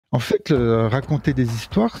En fait, raconter des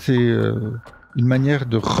histoires, c'est une manière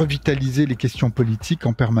de revitaliser les questions politiques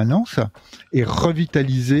en permanence et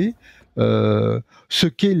revitaliser ce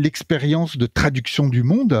qu'est l'expérience de traduction du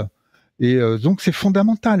monde. Et donc, c'est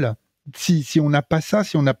fondamental. Si on n'a pas ça,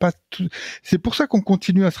 si on n'a pas tout... C'est pour ça qu'on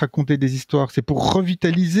continue à se raconter des histoires. C'est pour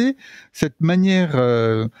revitaliser cette manière,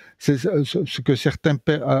 c'est ce que certains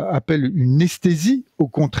appellent une esthésie, au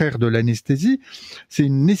contraire de l'anesthésie. C'est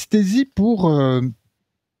une esthésie pour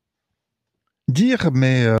dire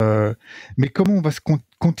mais comment on va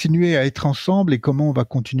continuer à être ensemble et comment on va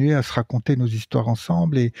continuer à se raconter nos histoires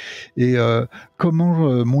ensemble et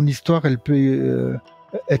comment mon histoire elle peut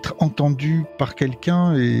être entendue par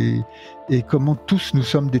quelqu'un et comment tous nous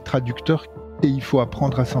sommes des traducteurs et il faut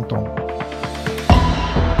apprendre à s'entendre.